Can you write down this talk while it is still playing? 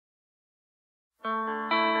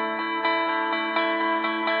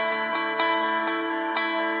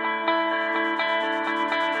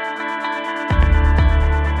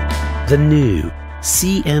The new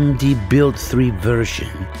CMDBuild 3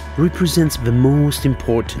 version represents the most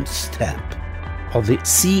important step of the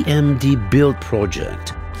CMDBuild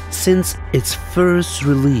project since its first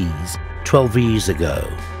release 12 years ago.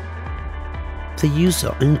 The user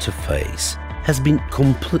interface has been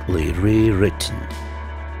completely rewritten.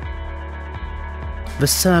 The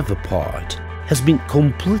server part has been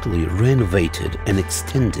completely renovated and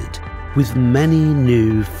extended with many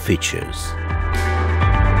new features.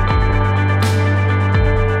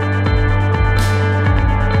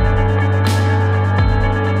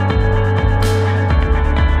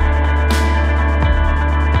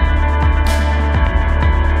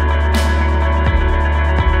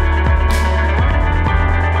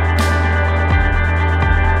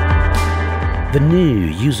 The new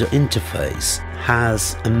user interface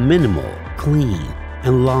has a minimal, clean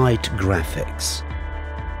and light graphics,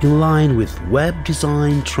 in line with web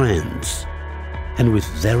design trends and with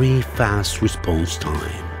very fast response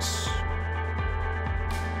times.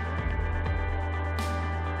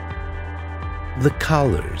 The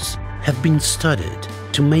colors have been studied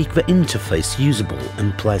to make the interface usable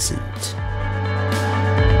and pleasant.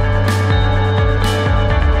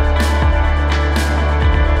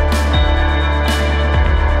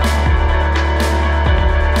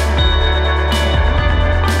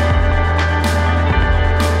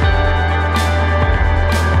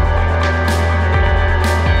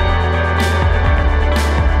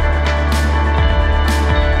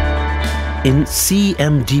 In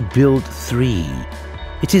CMDBuild 3,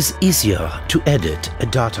 it is easier to edit a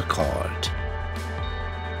data card.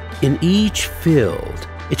 In each field,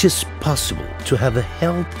 it is possible to have a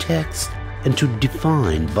help text and to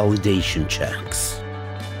define validation checks.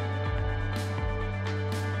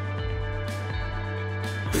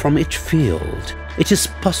 From each field, it is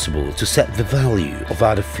possible to set the value of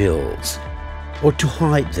other fields or to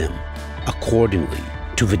hide them accordingly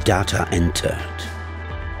to the data entered.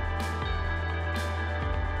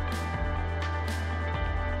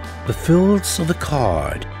 The fields of the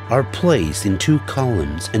card are placed in 2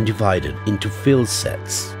 columns and divided into field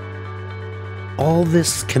sets. All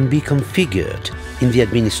this can be configured in the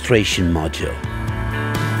administration module.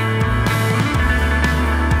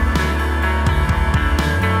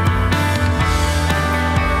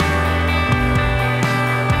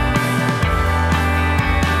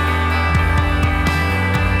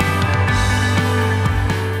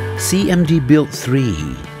 CMDBuild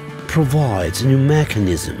 3 provides new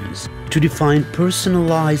mechanisms to define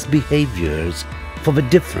personalized behaviors for the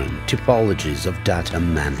different typologies of data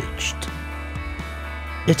managed.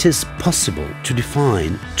 It is possible to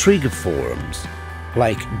define trigger forms,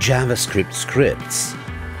 like JavaScript scripts,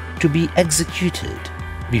 to be executed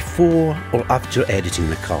before or after editing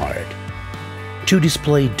the card, to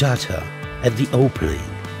display data at the opening,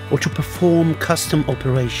 or to perform custom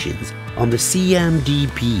operations on the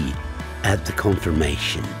CMDB at the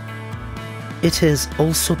confirmation. It is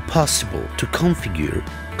also possible to configure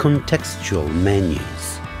contextual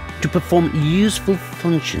menus to perform useful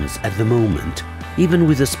functions at the moment, even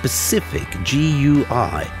with a specific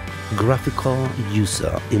GUI, graphical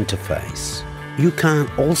user interface. You can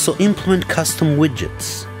also implement custom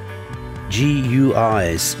widgets,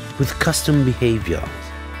 GUIs with custom behaviors,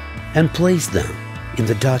 and place them in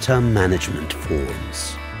the data management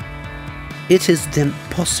forms. It is then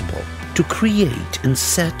possible to create and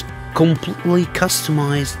set completely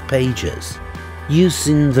customized pages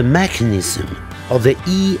using the mechanism of the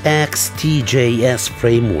EXTJS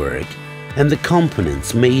framework and the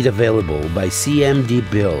components made available by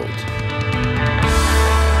CMDBuild.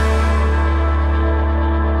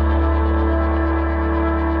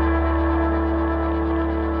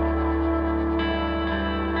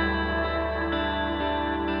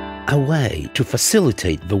 A way to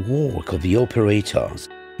facilitate the work of the operators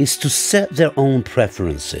is to set their own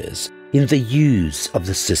preferences in the use of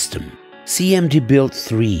the system. CMDBuild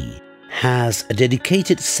 3 has a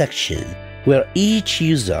dedicated section where each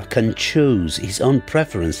user can choose his own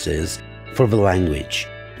preferences for the language,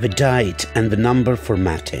 the date and the number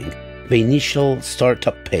formatting, the initial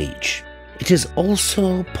startup page. It is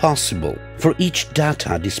also possible for each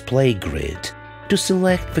data display grid to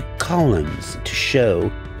select the columns to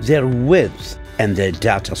show their width and their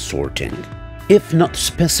data sorting. If not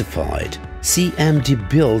specified,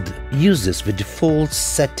 CMDBuild uses the default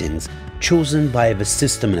settings chosen by the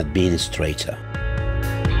system administrator.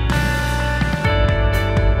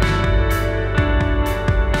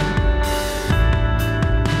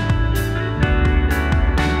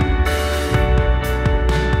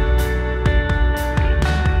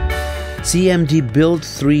 CMDBuild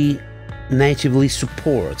 3 natively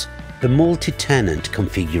supports the multi-tenant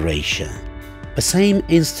configuration. The same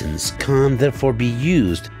instance can therefore be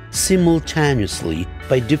used simultaneously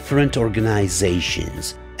by different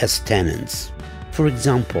organizations as tenants. For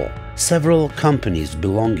example, several companies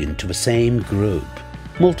belonging to the same group,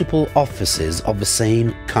 multiple offices of the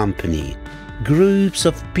same company, groups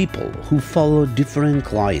of people who follow different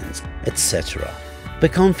clients, etc. The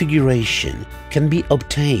configuration can be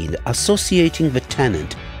obtained associating the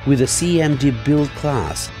tenant with a CMDBuild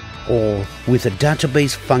class or with a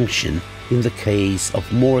database function in the case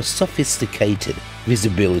of more sophisticated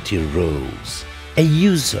visibility rules. A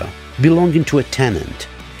user belonging to a tenant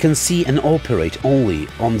can see and operate only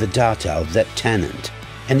on the data of that tenant,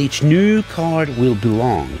 and each new card will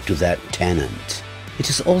belong to that tenant. It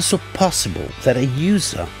is also possible that a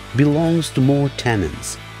user belongs to more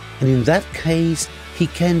tenants, and in that case he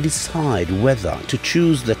can decide whether to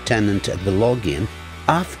choose the tenant at the login,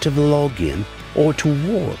 after the login, or to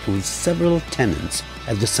work with several tenants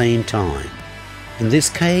at the same time. In this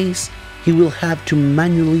case, he will have to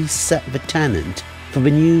manually set the tenant for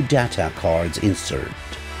the new data card's insert.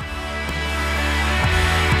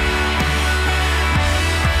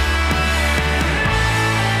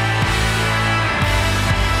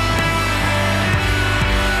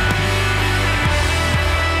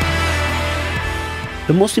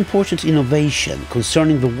 The most important innovation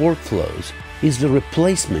concerning the workflows is the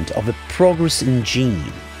replacement of a progress engine,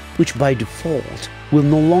 which by default will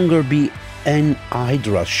no longer be an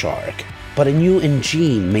Hydra Shark, but a new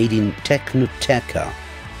engine made in Tecnoteca,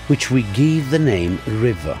 which we give the name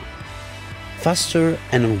River. Faster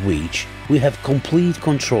and on which we have complete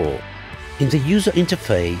control. In the user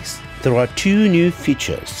interface, there are two new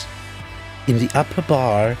features. In the upper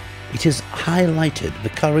bar, it has highlighted the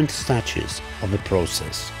current status of the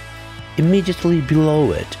process. Immediately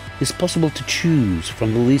below it is possible to choose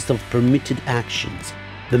from the list of permitted actions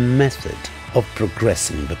the method of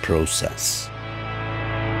progressing the process.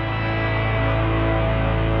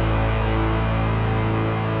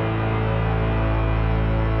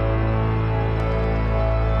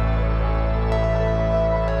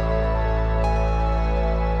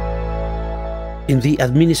 In the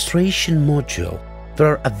administration module, there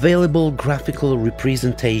are available graphical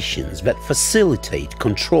representations that facilitate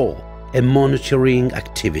control and monitoring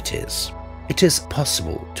activities. It is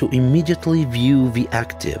possible to immediately view the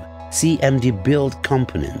active CMDBuild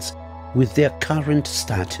components with their current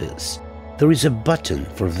status. There is a button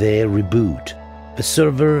for their reboot, the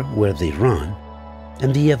server where they run,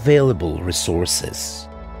 and the available resources.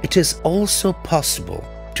 It is also possible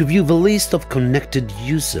to view the list of connected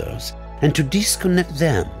users and to disconnect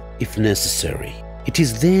them if necessary. It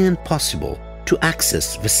is then possible to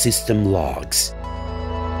access the system logs.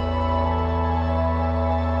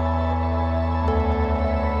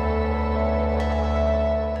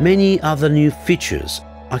 Many other new features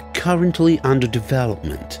are currently under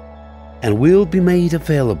development and will be made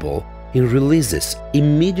available in releases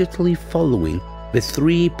immediately following the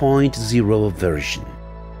 3.0 version.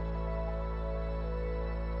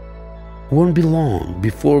 Won't be long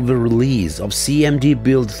before the release of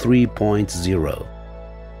CMDBuild 3.0.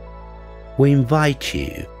 We invite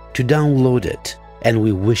you to download it, and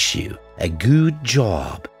we wish you a good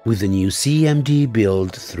job with the new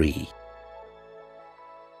CMDBuild 3.